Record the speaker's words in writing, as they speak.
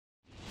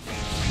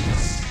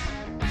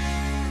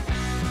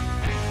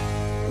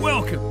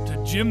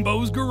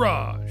Jimbo's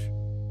Garage.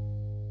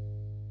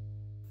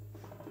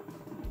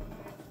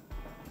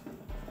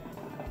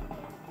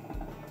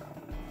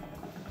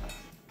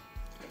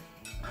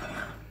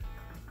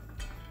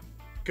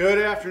 Good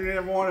afternoon,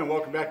 everyone, and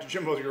welcome back to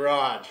Jimbo's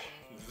Garage.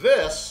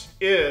 This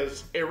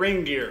is a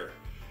ring gear,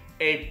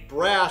 a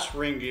brass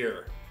ring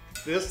gear.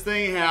 This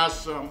thing has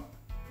some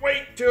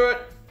weight to it,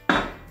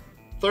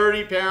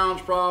 30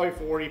 pounds, probably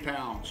 40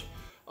 pounds.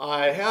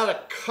 I had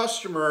a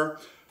customer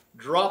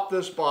drop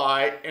this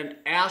by and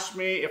asked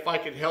me if I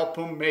could help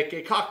him make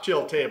a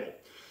cocktail table.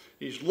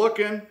 He's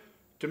looking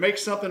to make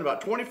something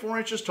about 24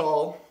 inches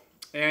tall,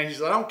 and he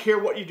said, I don't care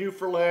what you do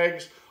for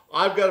legs.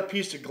 I've got a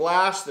piece of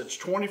glass that's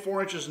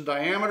 24 inches in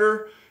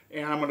diameter,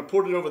 and I'm going to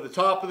put it over the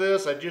top of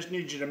this. I just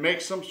need you to make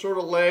some sort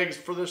of legs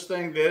for this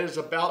thing that is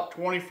about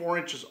 24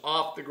 inches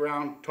off the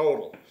ground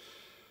total.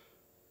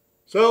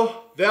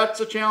 So that's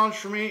a challenge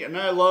for me, and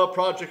I love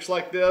projects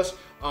like this.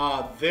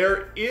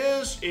 There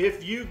is,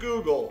 if you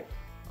Google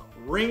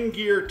ring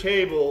gear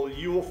table,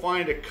 you will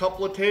find a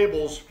couple of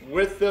tables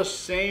with this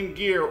same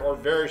gear or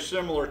very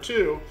similar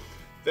to,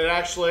 that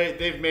actually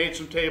they've made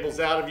some tables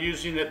out of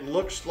using it.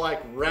 Looks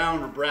like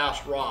round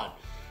brass rod.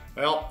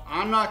 Well,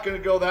 I'm not going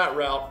to go that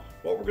route.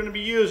 What we're going to be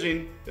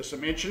using is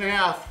some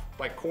 1.5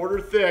 by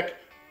 1/4 thick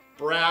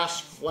brass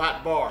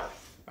flat bar.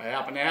 I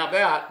happen to have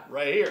that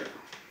right here.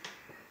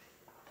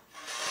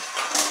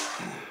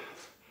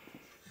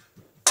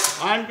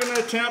 I'm going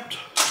to attempt,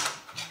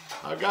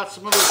 I've got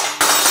some of this,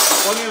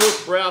 plenty of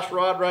this brass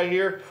rod right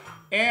here,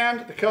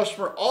 and the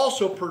customer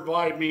also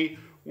provided me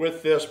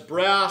with this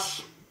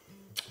brass,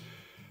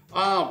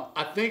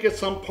 I think it's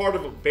some part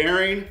of a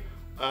bearing.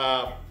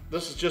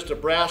 This is just a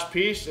brass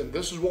piece, and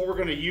this is what we're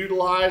going to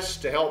utilize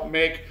to help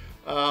make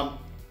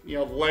you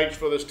know, the legs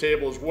for this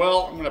table as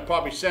well. I'm going to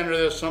probably center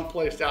this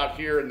someplace out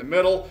here in the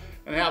middle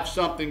and have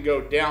something go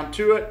down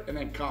to it and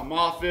then come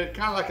off it,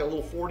 kind of like a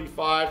little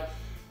 45.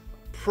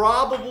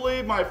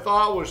 Probably my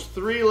thought was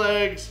 3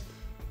 legs,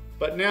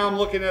 but now I'm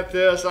looking at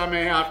this, I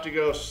may have to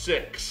go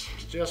 6,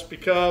 just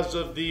because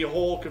of the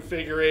whole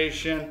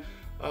configuration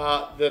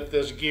that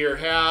this gear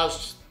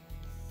has.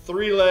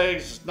 3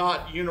 legs is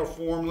not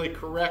uniformly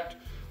correct.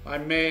 I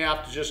may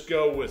have to just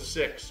go with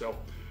 6. So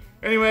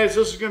anyways,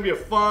 this is going to be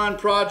a fun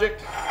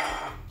project.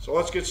 So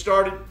let's get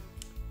started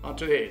on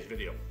today's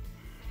video.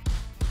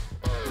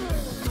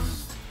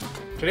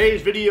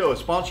 Today's video is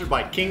sponsored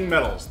by King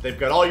Metals. They've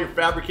got all your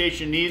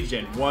fabrication needs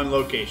in one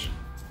location.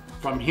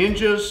 From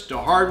hinges to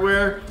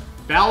hardware,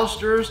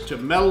 balusters to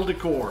metal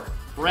decor,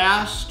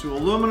 brass to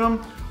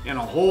aluminum, and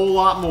a whole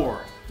lot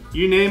more.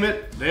 You name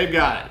it, they've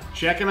got it.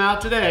 Check them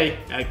out today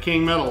at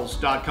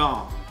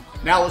kingmetals.com.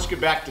 Now let's get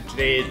back to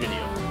today's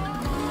video.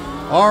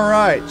 All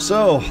right,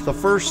 so the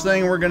first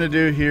thing we're going to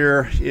do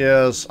here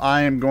is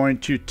I am going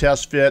to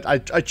test fit. I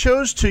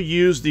chose to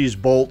use these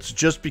bolts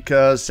just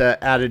because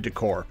added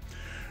decor.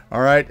 All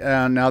right,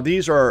 now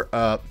these are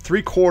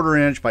 3/4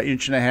 inch by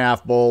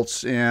 1.5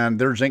 bolts, and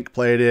they're zinc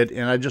plated,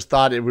 and I just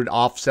thought it would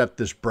offset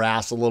this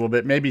brass a little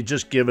bit, maybe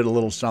just give it a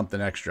little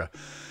something extra.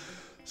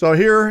 So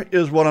here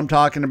is what I'm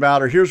talking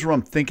about, or here's what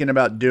I'm thinking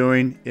about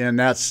doing, and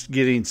that's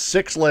getting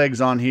 6 legs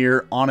on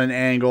here on an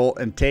angle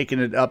and taking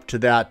it up to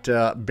that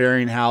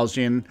bearing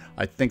housing.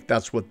 I think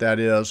that's what that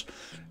is,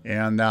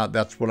 and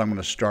that's what I'm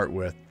going to start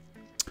with.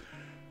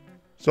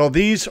 So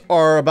these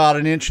are about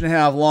 1.5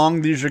 inches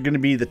long. These are going to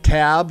be the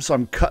tabs.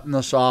 I'm cutting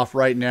this off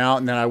right now,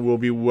 and then I will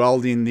be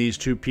welding these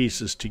 2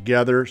 pieces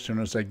together as soon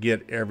as I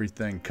get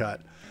everything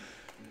cut.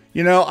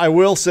 You know, I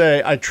will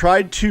say I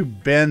tried to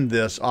bend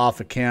this off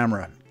of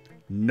camera.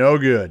 No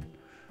good.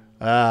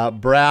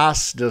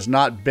 Brass does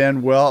not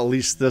bend well, at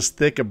least this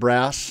thick of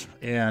brass,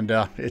 and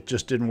it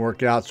just didn't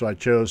work out, so I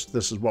chose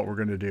this is what we're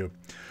going to do.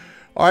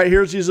 All right,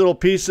 here's these little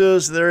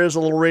pieces. There is a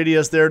little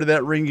radius there to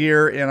that ring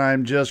gear, and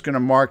I'm just going to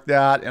mark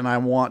that, and I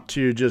want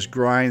to just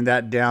grind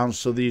that down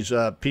so these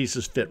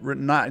pieces fit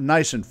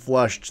nice and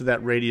flush to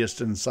that radius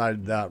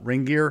inside that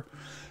ring gear.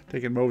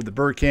 Taking them over the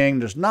Burr King.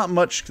 There's not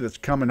much that's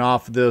coming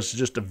off of this,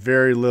 just a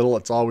very little.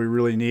 It's all we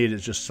really need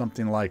is just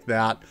something like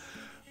that.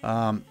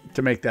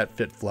 To make that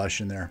fit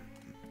flush in there.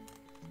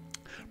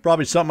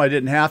 Probably something I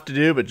didn't have to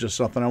do, but just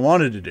something I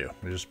wanted to do.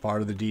 It's just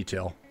part of the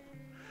detail.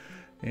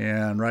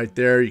 And right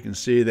there, you can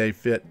see they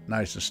fit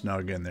nice and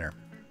snug in there.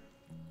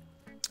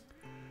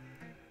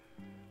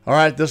 All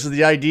right, this is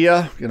the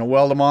idea. Going to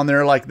weld them on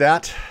there like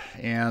that.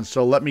 And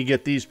so let me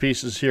get these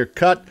pieces here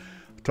cut.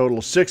 A total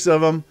of 6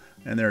 of them,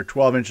 and they're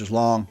 12 inches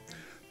long.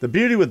 The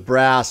beauty with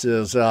brass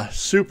is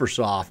super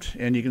soft,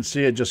 and you can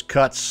see it just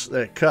cuts.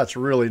 It cuts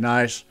really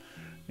nice.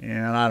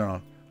 And I don't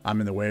know, I'm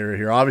in the way right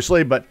here,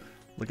 obviously, but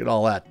look at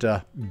all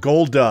that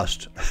gold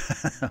dust,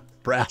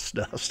 brass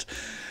dust.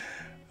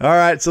 All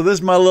right, so this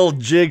is my little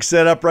jig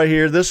setup right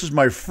here. This is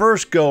my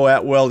first go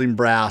at welding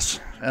brass.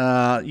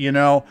 You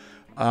know,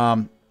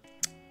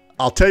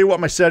 I'll tell you what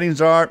my settings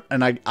are,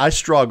 and I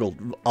struggled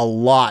a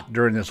lot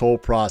during this whole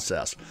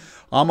process.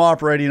 I'm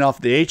operating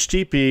off the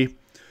HTP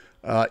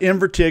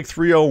Invertig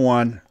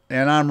 301,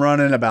 and I'm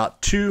running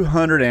about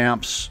 200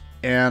 amps,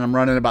 and I'm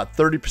running about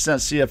 30%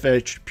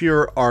 CFH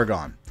pure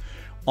argon.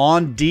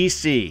 on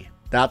DC.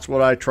 That's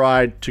what I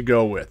tried to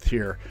go with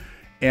here.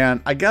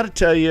 And I got to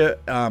tell you,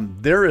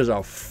 there is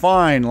a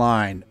fine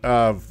line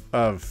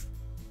of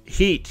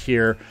heat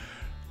here.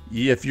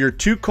 If you're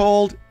too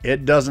cold,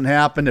 it doesn't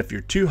happen. If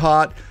you're too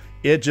hot,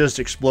 it just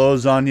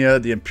explodes on you.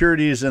 The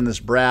impurities in this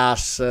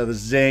brass, the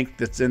zinc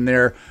that's in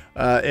there,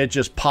 it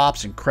just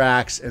pops and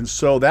cracks. And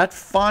so that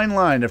fine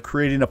line of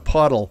creating a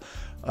puddle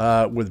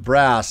with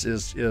brass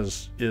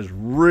is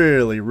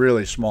really,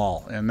 really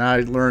small. And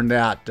I learned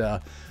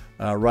that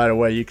right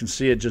away. You can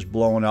see it just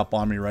blowing up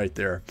on me right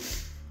there.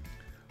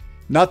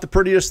 Not the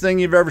prettiest thing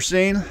you've ever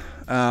seen,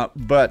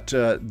 but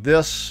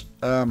this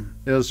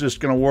is just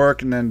going to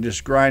work, and then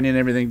just grinding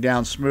everything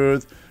down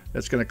smooth.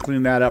 It's going to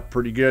clean that up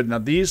pretty good. Now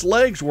these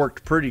legs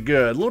worked pretty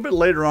good. A little bit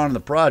later on in the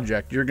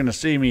project, you're going to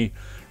see me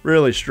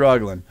really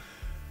struggling.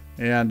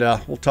 And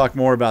we'll talk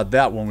more about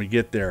that when we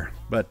get there.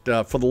 But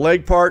for the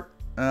leg part,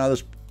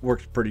 this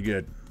works pretty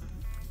good.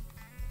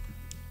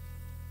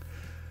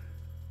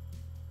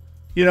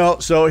 You know,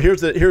 so here's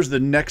the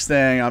next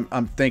thing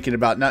I'm thinking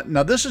about.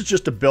 Now this is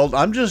just a build.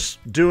 I'm just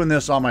doing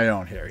this on my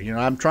own here. You know,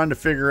 I'm trying to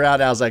figure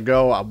out as I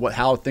go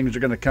how things are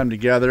going to come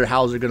together,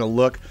 how is it going to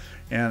look,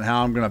 and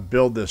how I'm going to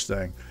build this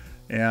thing.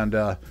 And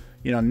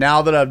you know,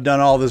 now that I've done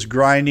all this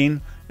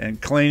grinding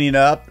and cleaning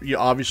up,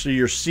 obviously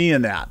you're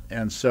seeing that.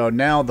 And so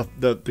now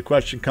the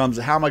question comes,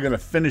 how am I going to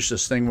finish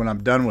this thing when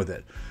I'm done with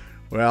it?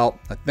 Well,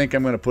 I think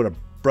I'm going to put a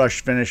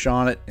brush finish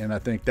on it, and I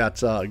think that's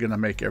going to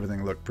make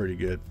everything look pretty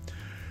good.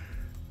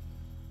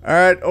 All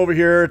right, over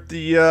here at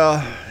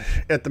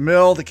the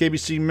mill, the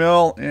KBC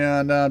mill,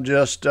 and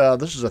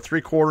this is a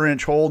 3/4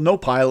 inch hole, no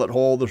pilot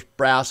hole. The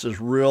brass is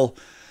real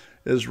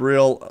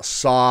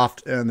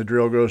soft, and the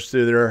drill goes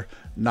through there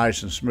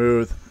nice and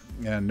smooth,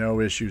 and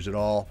no issues at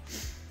all.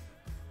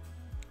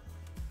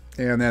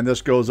 And then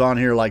this goes on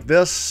here like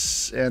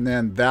this, and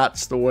then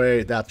that's the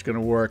way that's going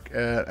to work,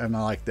 and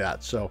I like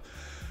that. So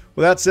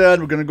with that said,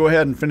 we're going to go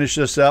ahead and finish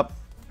this up.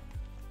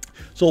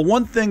 So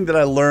one thing that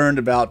I learned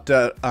about,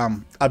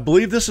 I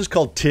believe this is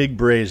called TIG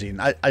brazing.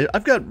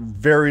 I've got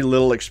very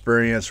little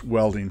experience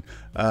welding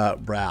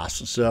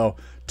brass. So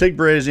TIG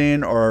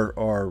brazing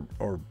or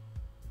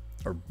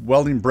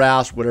welding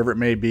brass, whatever it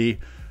may be,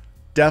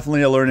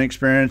 definitely a learning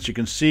experience. You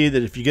can see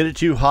that if you get it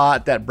too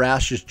hot, that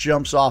brass just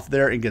jumps off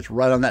there and gets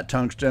right on that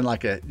tungsten.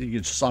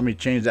 You saw me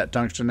change that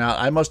tungsten out.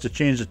 I must have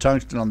changed the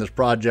tungsten on this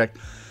project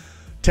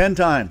 10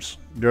 times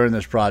during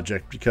this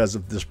project because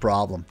of this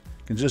problem.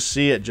 You can just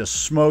see it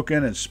just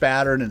smoking and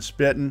spattering and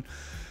spitting.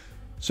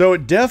 So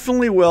it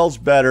definitely welds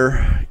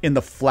better in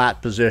the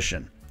flat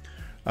position.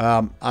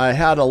 I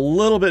had a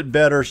little bit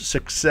better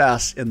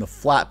success in the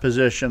flat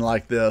position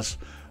like this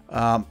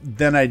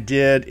than I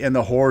did in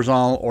the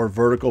horizontal or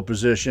vertical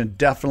position.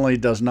 Definitely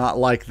does not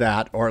like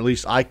that, or at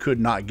least I could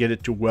not get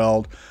it to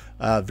weld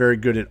very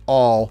good at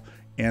all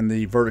in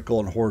the vertical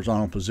and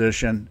horizontal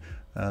position.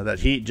 That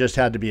heat just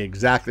had to be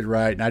exactly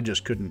right, and I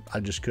just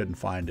couldn't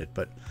find it.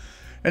 But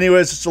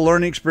anyways, it's a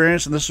learning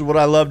experience, and this is what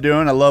I love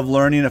doing. I love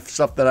learning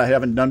stuff that I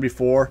haven't done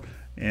before,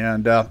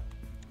 and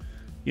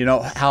you know,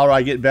 how do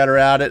I get better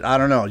at it? I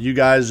don't know. You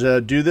guys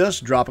do this.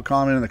 Drop a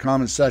comment in the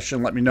comment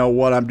section. Let me know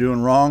what I'm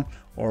doing wrong,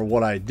 or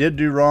what I did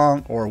do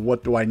wrong, or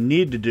what do I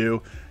need to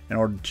do in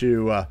order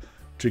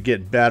to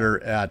get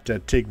better at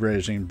TIG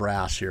brazing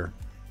brass here.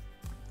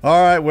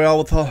 All right. Well,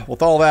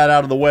 with all that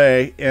out of the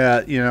way,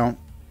 you know,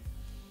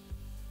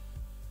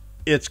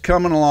 it's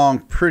coming along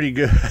pretty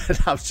good.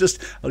 I was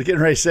getting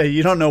ready to say,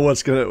 you don't know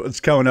what's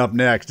coming up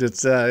next.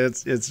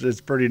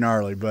 It's pretty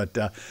gnarly, but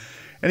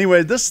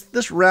anyway,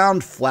 this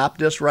round flap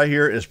disc right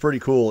here is pretty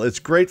cool. It's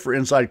great for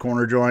inside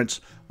corner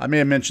joints. I may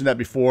have mentioned that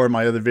before in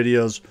my other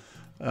videos.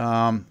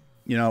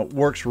 You know,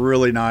 works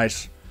really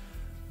nice.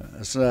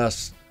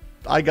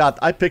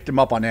 I picked them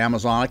up on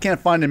Amazon. I can't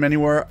find them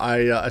anywhere.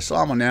 I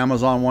saw them on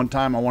Amazon one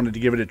time. I wanted to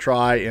give it a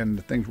try,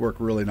 and things work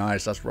really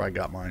nice. That's where I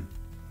got mine.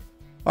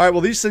 All right,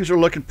 well, these things are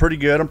looking pretty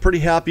good. I'm pretty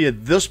happy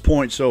at this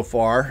point so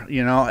far,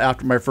 you know,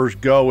 after my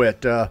first go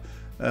at, you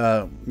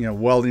know,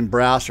 welding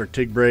brass or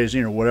TIG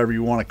brazing or whatever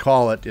you want to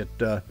call it.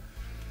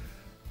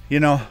 You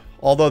know,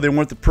 although they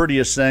weren't the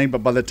prettiest thing, but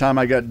by the time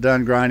I got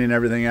done grinding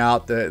everything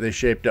out, they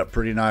shaped up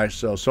pretty nice.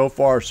 So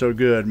far, so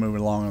good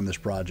moving along on this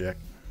project.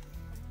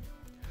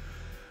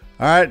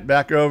 All right,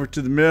 back over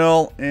to the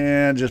mill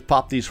and just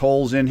pop these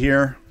holes in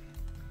here.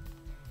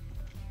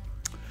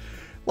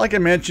 Like I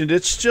mentioned,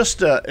 it's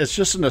just an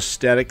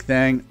aesthetic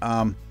thing.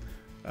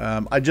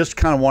 I just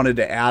kind of wanted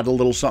to add a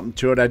little something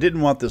to it. I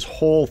didn't want this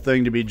whole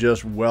thing to be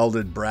just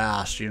welded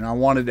brass. You know, I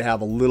wanted to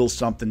have a little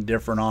something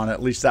different on it.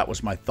 At least that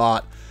was my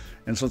thought.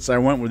 And since I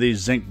went with these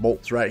zinc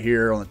bolts right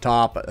here on the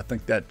top, I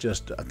think they're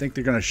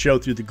going to show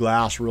through the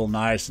glass real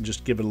nice and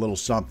just give it a little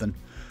something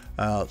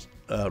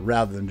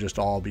rather than just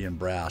all being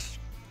brass.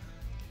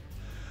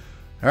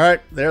 All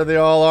right, there they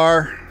all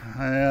are,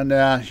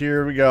 and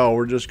here we go.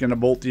 We're just going to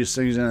bolt these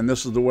things in, and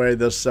this is the way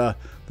this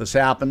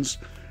happens.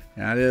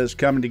 And it is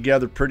coming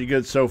together pretty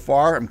good so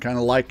far. I'm kind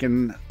of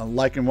liking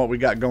what we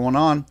got going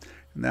on,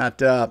 and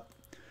that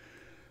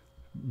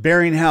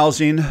bearing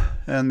housing,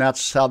 and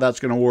that's how that's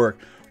going to work.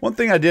 One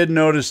thing I did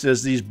notice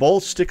is these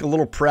bolts stick a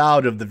little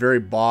proud of the very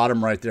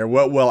bottom right there.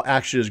 Well,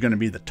 actually is going to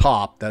be the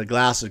top. That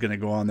glass is going to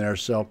go on there.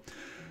 So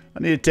I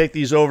need to take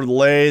these over the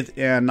lathe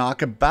and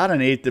knock about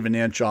 1/8 of an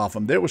inch off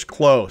them. It was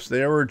close.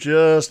 They were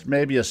just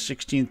maybe a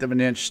 1/16 of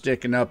an inch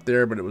sticking up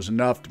there, but it was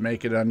enough to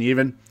make it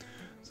uneven.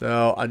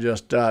 So I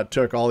just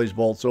took all these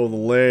bolts over the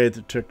lathe.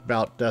 It took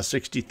about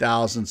 60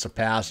 thousandths a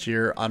pass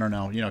here. I don't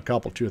know, a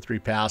couple, 2 or 3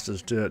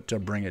 passes to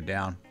bring it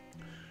down.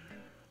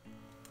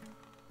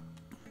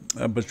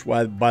 But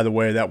by the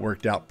way, that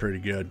worked out pretty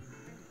good.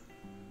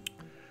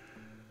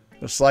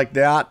 Just like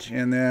that,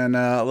 and then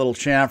a little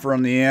chamfer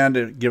on the end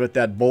to give it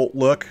that bolt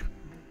look.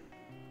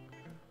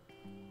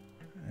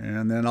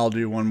 And then I'll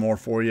do one more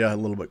for you a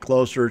little bit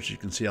closer so you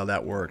can see how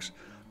that works.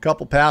 A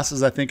couple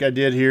passes I think I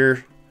did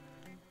here.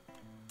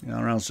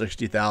 Around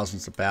 60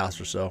 thousandths a pass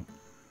or so.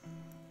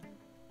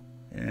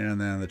 And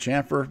then the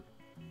chamfer.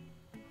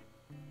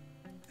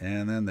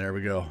 And then there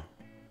we go.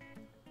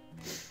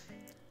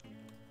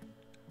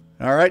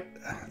 All right,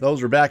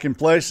 those are back in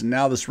place, and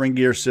now this ring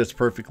gear sits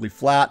perfectly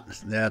flat.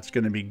 That's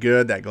going to be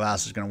good. That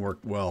glass is going to work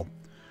well.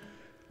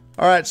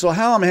 All right, so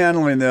how I'm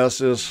handling this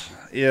is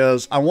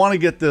I want to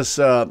get this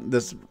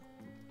this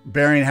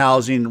bearing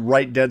housing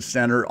right dead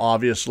center,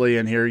 obviously,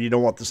 in here. You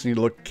don't want this thing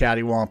to look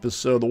cattywampus.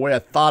 So the way I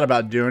thought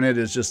about doing it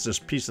is just this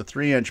piece of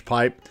 3-inch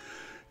pipe,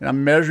 and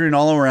I'm measuring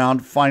all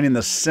around, finding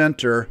the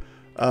center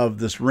of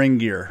this ring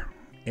gear.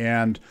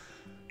 And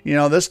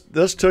this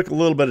took a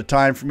little bit of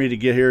time for me to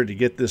get here, to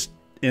get this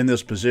in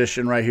this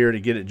position right here, to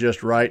get it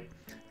just right.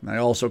 And I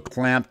also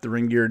clamped the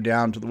ring gear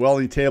down to the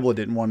welding table. I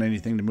didn't want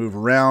anything to move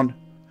around.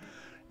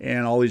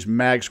 And all these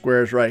mag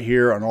squares right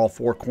here on all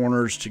 4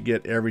 corners to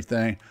get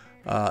everything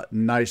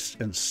nice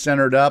and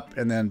centered up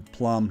and then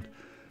plumbed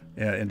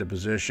into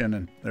position.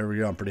 And there we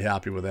go. I'm pretty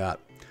happy with that.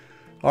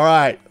 All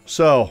right,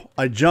 so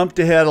I jumped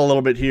ahead a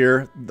little bit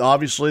here.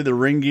 Obviously the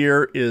ring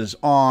gear is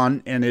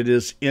on and it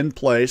is in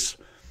place.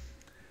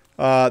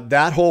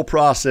 That whole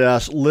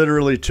process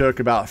literally took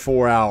about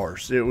 4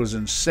 hours. It was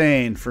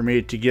insane for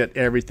me to get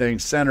everything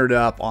centered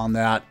up on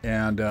that,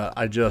 and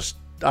I just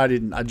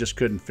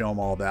couldn't film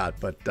all that.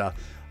 But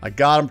I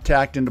got them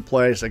tacked into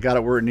place. I got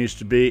it where it needs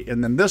to be,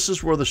 and then this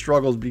is where the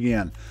struggles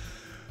begin.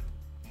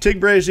 TIG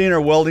brazing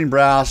or welding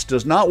brass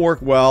does not work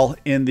well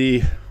in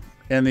the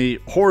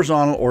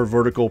horizontal or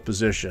vertical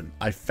position.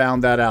 I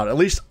found that out. At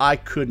least I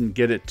couldn't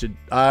get it to.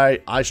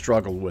 I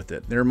struggled with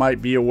it. There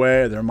might be a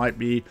way. There might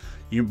be.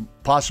 You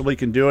possibly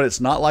can do it. It's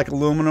not like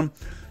aluminum.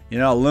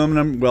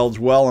 Aluminum welds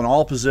well in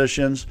all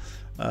positions,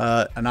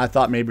 and I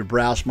thought maybe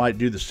brass might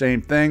do the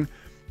same thing,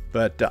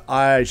 but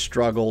I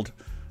struggled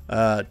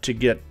to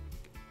get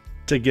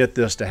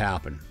this to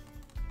happen.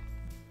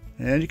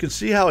 And you can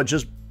see how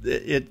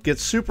it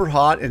gets super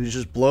hot and it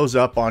just blows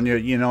up on you,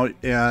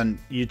 and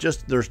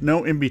there's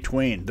no in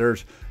between.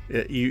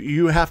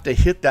 You have to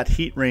hit that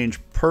heat range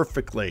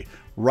perfectly,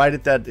 right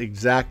at that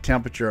exact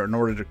temperature in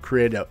order to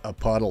create a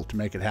puddle to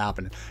make it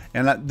happen.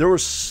 And there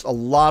was a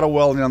lot of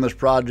welding on this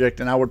project,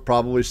 and I would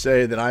probably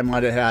say that I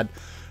might have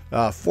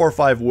had 4 or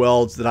 5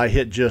 welds that I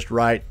hit just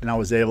right, and I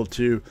was able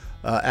to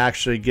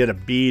actually get a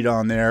bead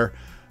on there.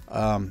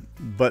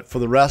 But for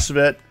the rest of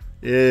it,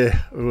 it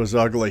was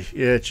ugly.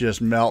 It's just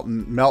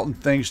melting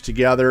things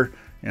together,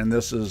 and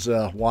this is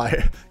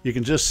why you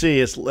can just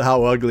see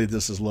how ugly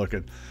this is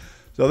looking.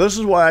 So this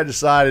is why I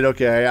decided,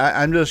 okay,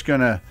 I'm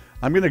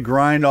gonna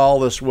grind all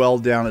this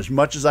weld down as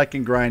much as I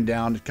can grind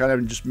down to kind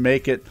of just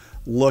make it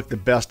look the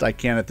best I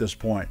can at this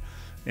point.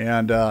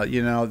 And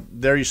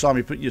there you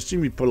see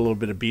me put a little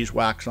bit of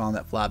beeswax on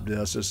that flap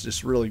disc. It's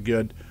just really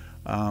good.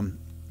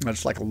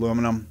 It's like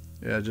aluminum.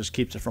 It just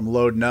keeps it from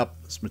loading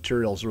up. This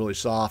material is really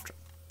soft,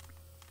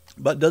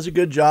 but does a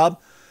good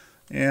job.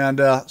 And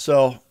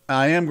so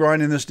I am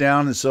grinding this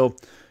down, and so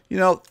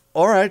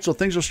all right, so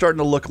things are starting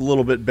to look a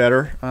little bit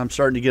better. I'm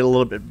starting to get a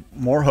little bit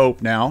more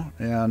hope now,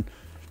 and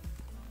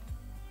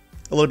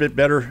a little bit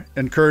better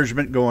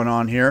encouragement going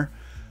on here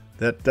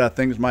that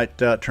things might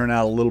turn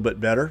out a little bit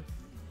better.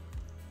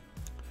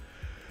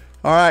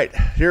 All right,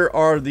 here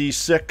are the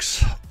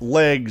 6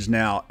 legs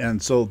now,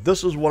 and so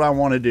this is what I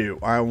want to do.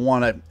 I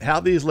want to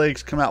have these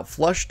legs come out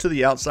flush to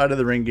the outside of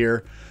the ring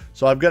gear.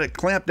 So I've got it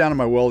clamped down to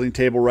my welding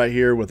table right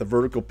here with a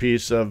vertical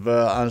piece of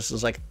this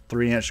is like a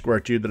 3-inch square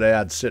tube that I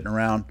had sitting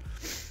around,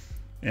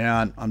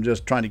 and I'm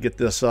just trying to get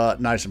this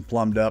nice and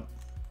plumbed up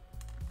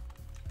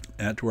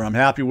and to where I'm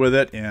happy with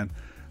it. And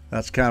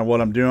that's kind of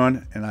what I'm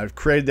doing. And I've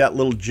created that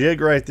little jig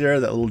right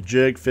there. That little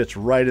jig fits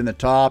right in the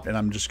top, and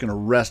I'm just going to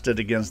rest it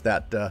against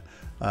that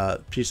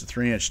piece of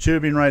 3-inch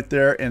tubing right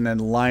there, and then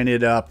line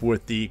it up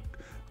with the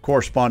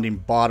corresponding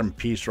bottom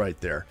piece right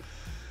there.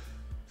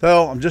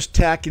 So I'm just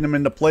tacking them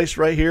into place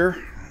right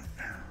here.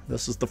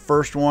 This is the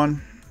first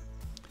one.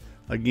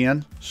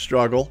 Again,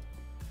 struggle,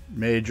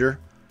 major.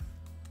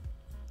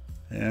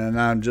 And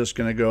I'm just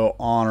going to go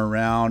on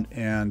around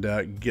and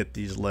get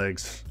these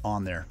legs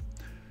on there.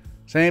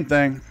 Same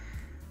thing,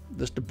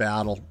 just a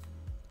battle.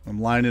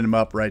 I'm lining them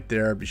up right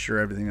there. Be sure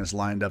everything is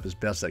lined up as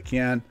best I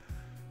can.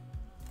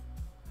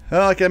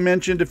 Well, like I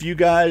mentioned, if you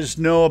guys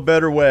know a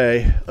better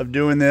way of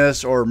doing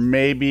this, or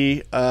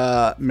maybe,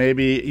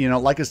 you know,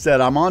 like I said,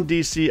 I'm on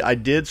DC. I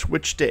did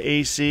switch to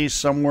AC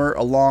somewhere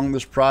along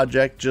this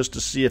project just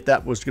to see if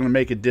that was going to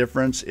make a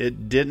difference.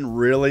 It didn't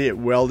really. It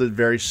welded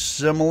very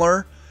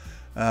similar,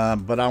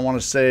 but I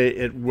want to say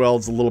it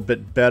welds a little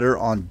bit better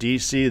on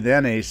DC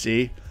than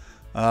AC.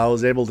 I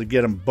was able to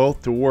get them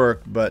both to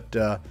work, but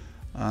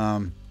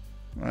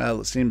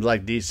well, it seems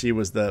like DC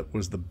was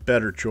the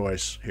better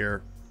choice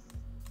here.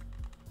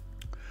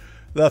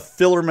 The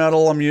filler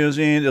metal I'm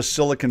using is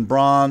silicon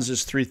bronze,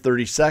 is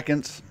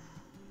 3/32,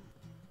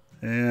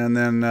 and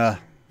then you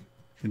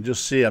can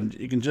just see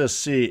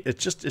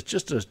it's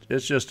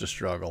just a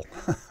struggle.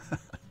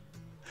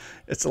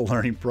 It's a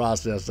learning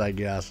process, I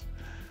guess.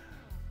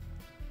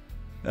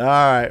 All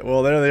right,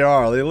 well, there they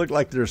are. They look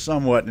like they're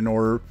somewhat in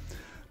order,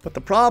 but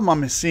the problem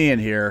I'm seeing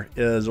here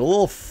is a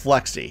little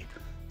flexy.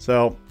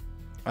 So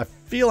I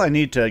feel I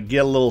need to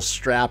get a little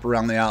strap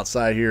around the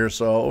outside here.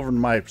 So over in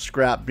my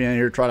scrap bin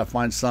here, try to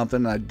find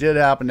something. I did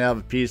happen to have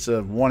a piece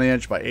of 1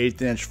 inch by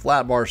 1/8 inch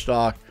flat bar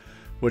stock,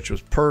 which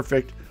was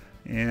perfect.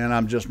 And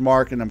I'm just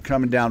marking, I'm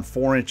coming down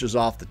 4 inches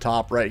off the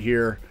top right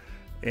here.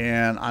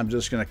 And I'm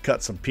just going to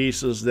cut some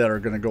pieces that are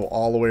going to go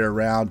all the way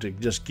around to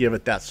just give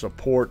it that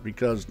support,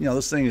 because, you know,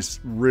 this thing is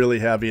really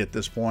heavy at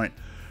this point.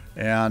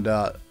 And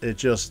it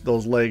just,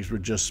 those legs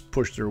would just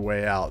push their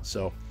way out.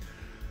 So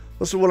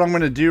this is what I'm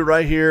going to do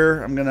right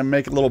here. I'm going to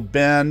make a little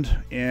bend,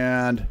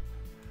 and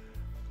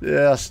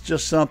yes,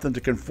 just something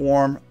to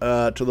conform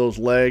to those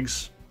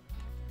legs.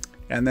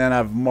 And then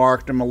I've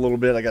marked them a little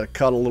bit. I got to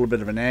cut a little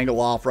bit of an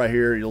angle off right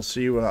here. You'll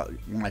see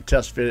when I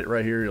test fit it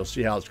right here, you'll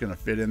see how it's going to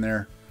fit in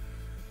there.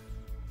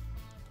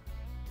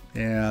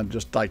 And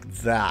just like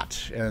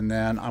that. And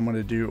then I'm going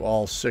to do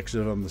all 6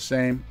 of them the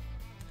same.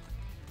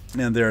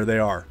 And there they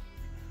are.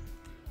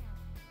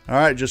 All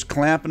right, just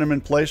clamping them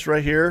in place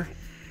right here.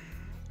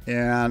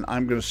 And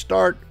I'm going to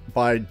start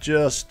by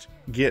just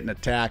getting a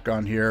tack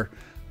on here.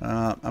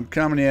 I'm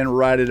coming in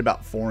right at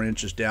about 4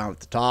 inches down at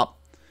the top.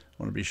 I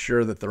want to be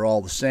sure that they're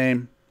all the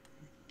same.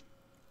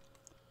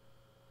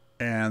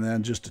 And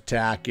then just a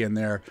tack in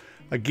there.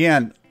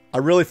 Again, I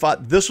really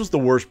thought this was the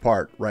worst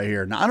part right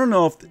here. Now, I don't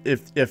know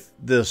if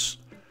this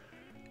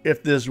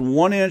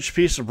 1 inch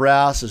piece of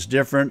brass is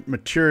different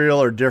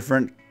material or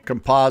different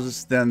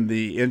composites than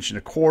the 1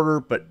 1/4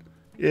 inch, but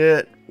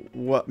it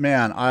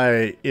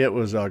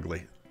was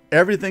ugly.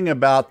 Everything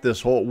about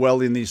this whole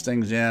welding these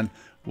things in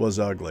was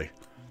ugly.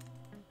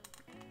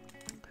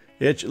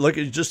 Look,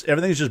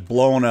 everything's just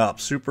blowing up.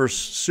 Super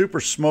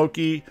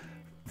smoky,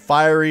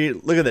 fiery.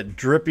 Look at that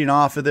dripping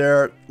off of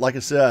there. Like I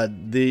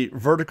said, the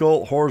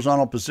vertical,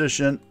 horizontal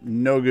position,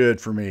 no good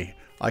for me.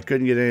 I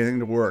couldn't get anything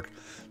to work.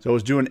 So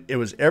it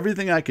was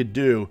everything I could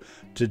do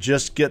to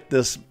just get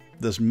this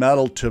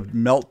metal to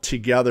melt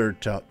together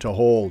to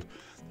hold.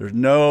 There's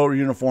no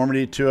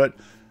uniformity to it.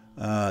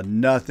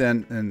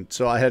 Nothing. And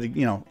so I had to,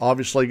 you know,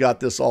 obviously got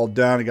this all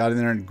done. I got in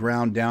there and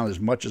ground down as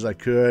much as I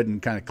could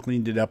and kind of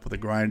cleaned it up with a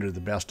grinder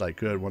the best I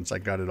could once I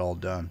got it all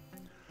done.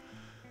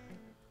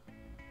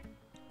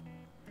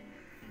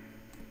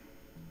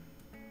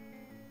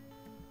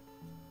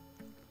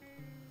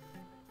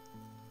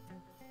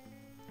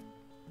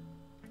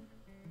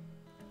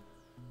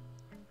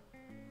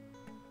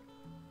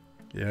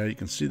 Yeah, you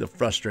can see the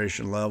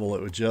frustration level.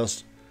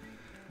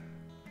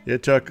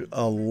 It took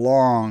a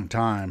long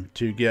time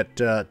to get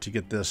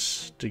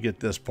this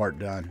part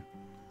done.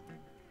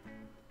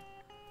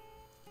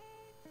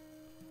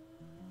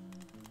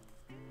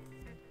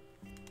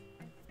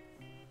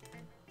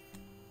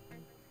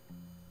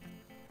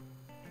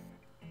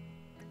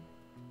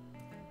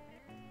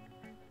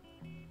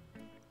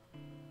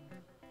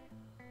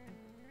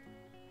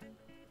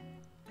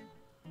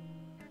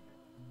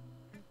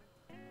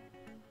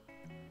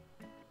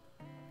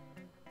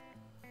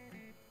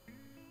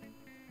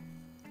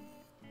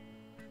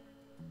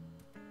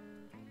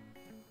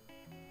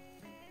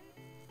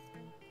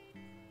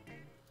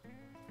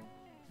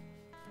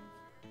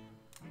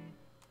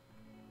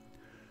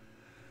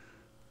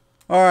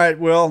 All right,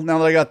 well, now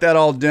that I got that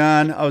all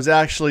done, I was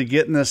actually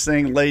getting this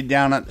thing laid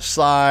down at the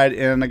side,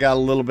 and I got a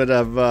little bit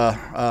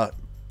of,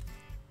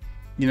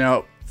 you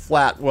know,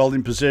 flat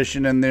welding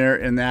position in there,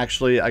 and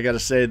actually, I got to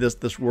say,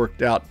 this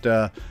worked out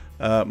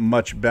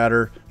much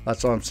better.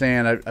 That's what I'm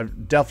saying.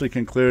 I've definitely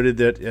concluded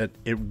that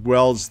it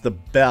welds the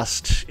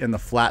best in the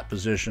flat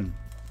position.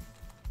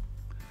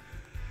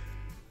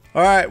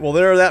 All right, well,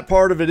 that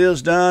part of it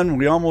is done.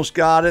 We almost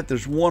got it.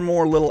 There's one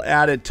more little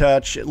added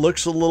touch. It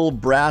looks a little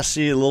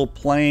brassy, a little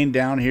plain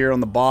down here on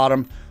the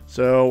bottom.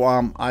 So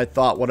I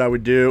thought what I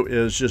would do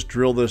is just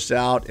drill this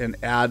out and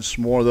add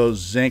some more of those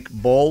zinc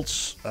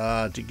bolts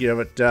to give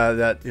it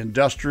that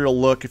industrial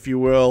look, if you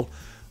will.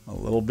 A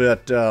little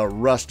bit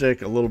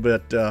rustic, a little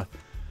bit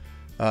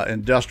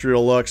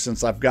industrial look,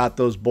 since I've got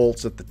those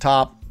bolts at the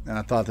top. And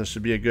I thought this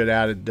would be a good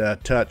added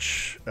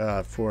touch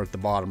for at the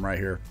bottom right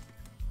here.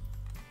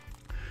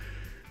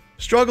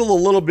 Struggled a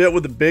little bit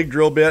with the big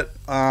drill bit.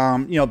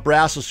 You know,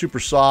 brass was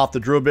super soft, the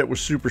drill bit was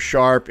super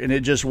sharp, and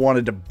it just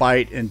wanted to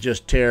bite and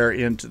just tear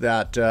into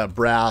that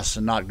brass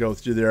and not go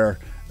through there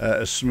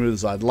as smooth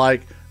as I'd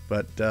like.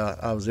 But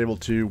I was able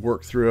to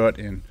work through it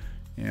and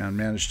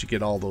managed to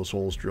get all those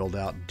holes drilled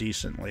out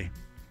decently.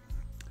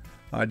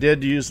 I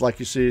did use, like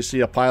you see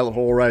a pilot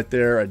hole right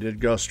there. I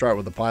did go start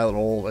with the pilot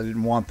hole. I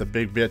didn't want the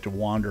big bit to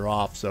wander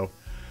off, so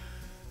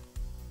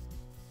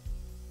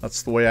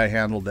that's the way I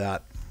handled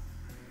that.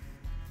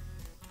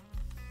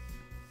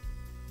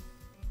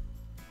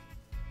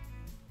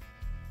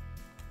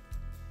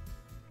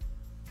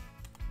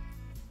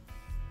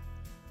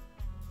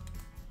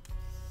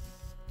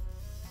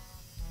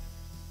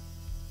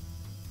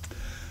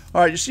 All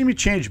right, you see me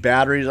change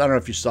batteries. I don't know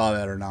if you saw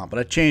that or not, but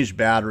I changed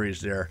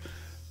batteries there.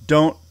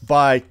 Don't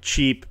buy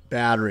cheap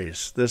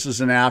batteries. This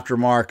is an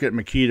aftermarket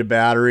Makita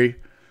battery,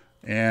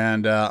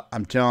 and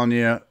I'm telling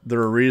you,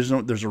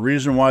 there's a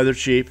reason why they're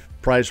cheap,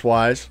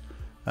 price-wise,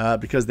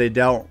 because they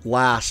don't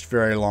last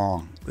very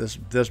long.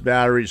 This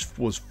battery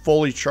was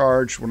fully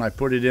charged when I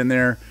put it in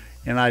there,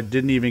 and I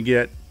didn't even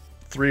get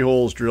 3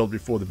 holes drilled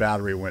before the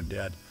battery went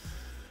dead.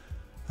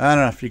 I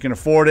don't know, if you can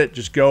afford it,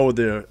 just go with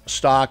the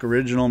stock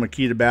original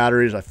Makita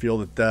batteries. I feel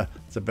that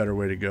that's a better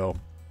way to go.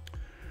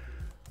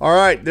 All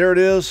right, there it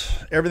is.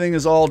 Everything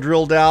is all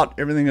drilled out.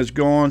 Everything is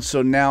going.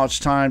 So now it's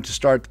time to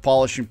start the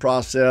polishing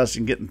process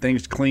and getting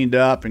things cleaned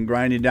up and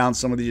grinding down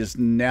some of these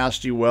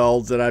nasty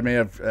welds that I may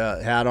have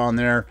had on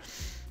there.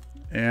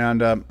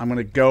 And I'm going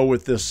to go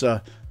with this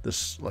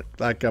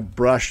like a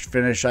brushed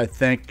finish, I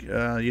think.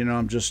 You know,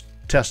 I'm just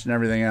testing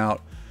everything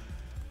out.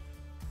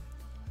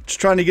 Just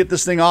trying to get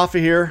this thing off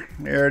of here.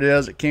 There it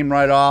is. It came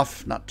right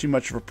off. Not too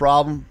much of a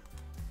problem.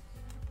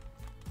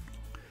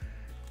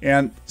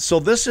 And so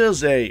this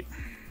is a,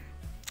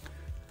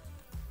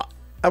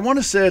 I want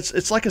to say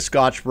it's like a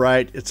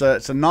Scotch-Brite. It's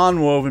a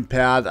non-woven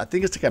pad. I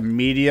think it's like a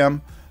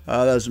medium.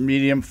 That's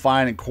medium,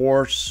 fine, and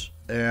coarse.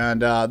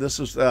 And this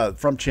is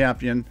from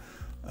Champion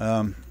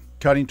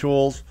Cutting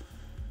Tools.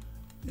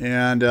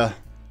 And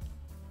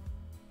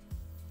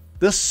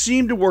this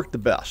seemed to work the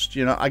best.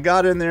 You know, I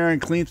got in there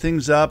and cleaned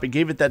things up. It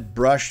gave it that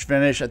brushed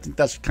finish. I think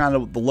that's kind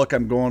of the look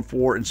I'm going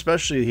for, and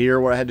especially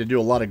here where I had to do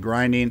a lot of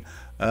grinding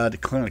to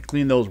kind of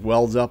clean those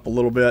welds up a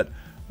little bit.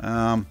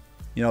 You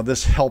know,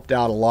 this helped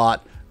out a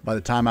lot by the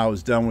time I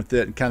was done with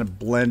it, and kind of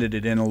blended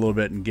it in a little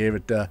bit and gave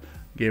it the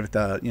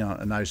you know,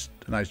 a nice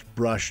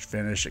brushed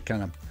finish. It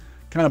kind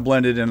of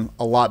blended in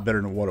a lot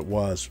better than what it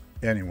was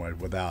anyway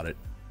without it.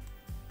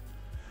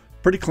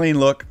 Pretty clean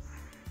look.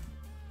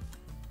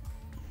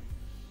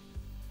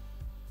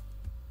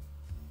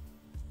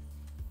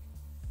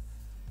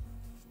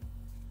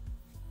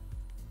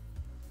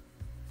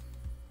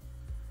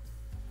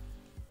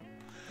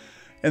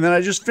 And then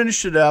I just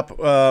finished it up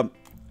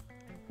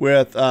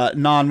with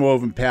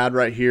non-woven pad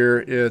right here.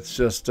 It's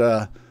just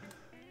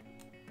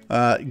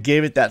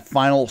gave it that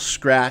final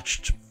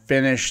scratched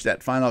finish,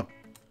 that final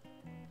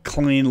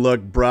clean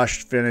look,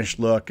 brushed finish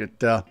look.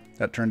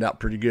 That turned out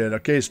pretty good.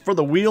 Okay, so for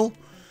the wheel,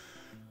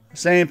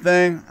 same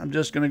thing. I'm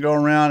just going to go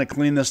around and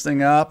clean this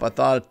thing up. I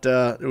thought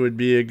it would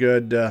be a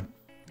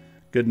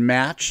good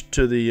match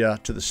to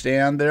the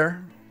stand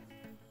there.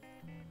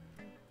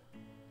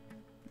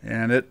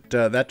 And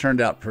that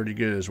turned out pretty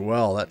good as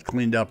well. That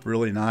cleaned up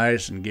really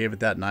nice and gave it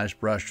that nice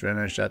brush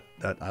finish. That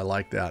I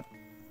like that.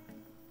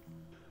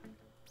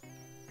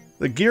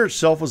 The gear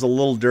itself was a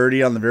little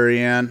dirty on the very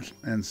end,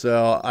 and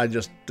so I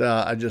just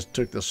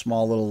took the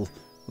small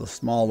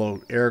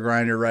little air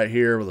grinder right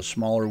here with a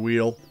smaller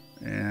wheel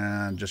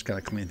and just kind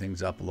of clean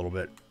things up a little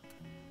bit.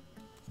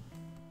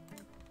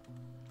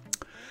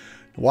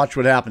 Watch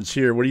what happens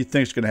here. What do you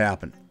think is going to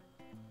happen?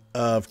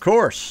 Of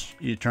course,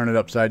 you turn it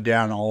upside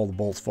down and all the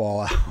bolts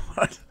fall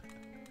out.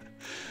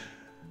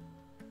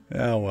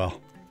 Oh, well.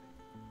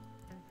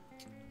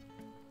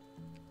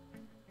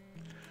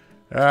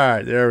 All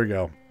right, there we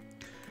go.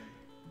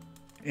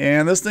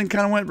 And this thing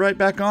kind of went right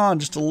back on.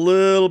 Just a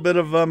little bit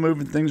of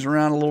moving things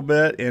around a little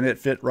bit, and it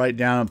fit right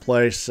down in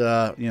place.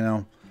 You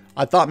know,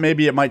 I thought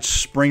maybe it might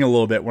spring a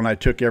little bit when I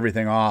took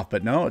everything off,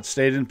 but no, it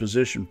stayed in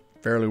position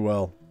fairly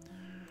well.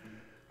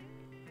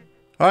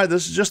 All right,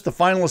 this is just the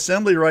final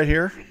assembly right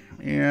here.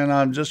 And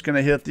I'm just going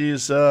to hit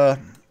these with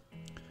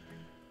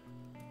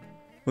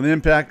an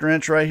impact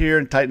wrench right here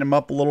and tighten them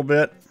up a little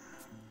bit.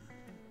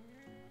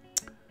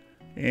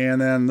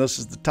 And then this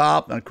is the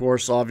top. And of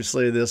course,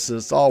 obviously, this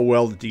is all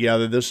welded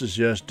together. This is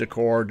just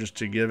decor, just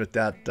to give it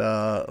that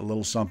a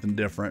little something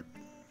different.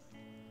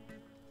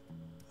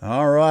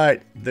 All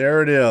right,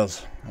 there it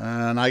is.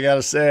 And I got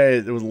to say,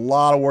 there was a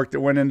lot of work that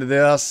went into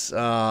this.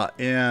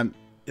 And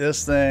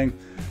this thing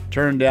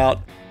turned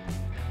out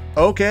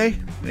okay.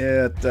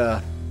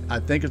 I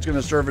think it's going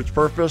to serve its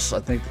purpose. I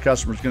think the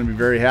customer's going to be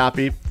very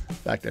happy. In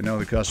fact, I know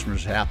the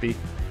customer's happy.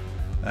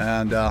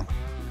 And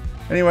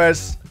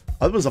anyways,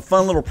 it was a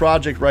fun little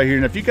project right here.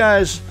 And if you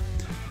guys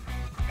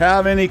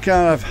have any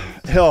kind of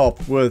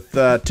help with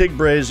TIG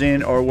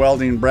brazing or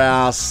welding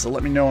brass, so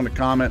let me know in the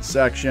comment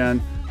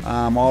section.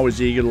 I'm always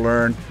eager to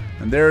learn.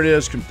 And there it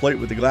is, complete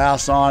with the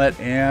glass on it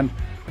and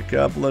a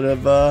couple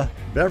of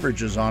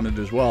beverages on it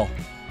as well.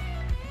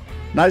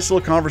 Nice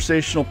little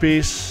conversational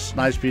piece,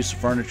 nice piece of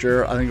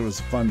furniture. I think it was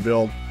a fun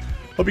build.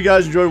 Hope you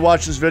guys enjoyed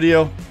watching this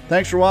video.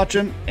 Thanks for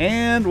watching,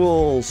 and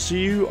we'll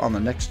see you on the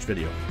next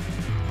video.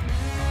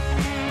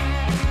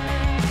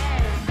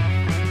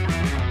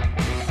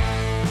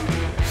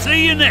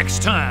 See you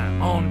next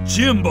time on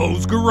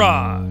Jimbo's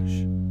Garage.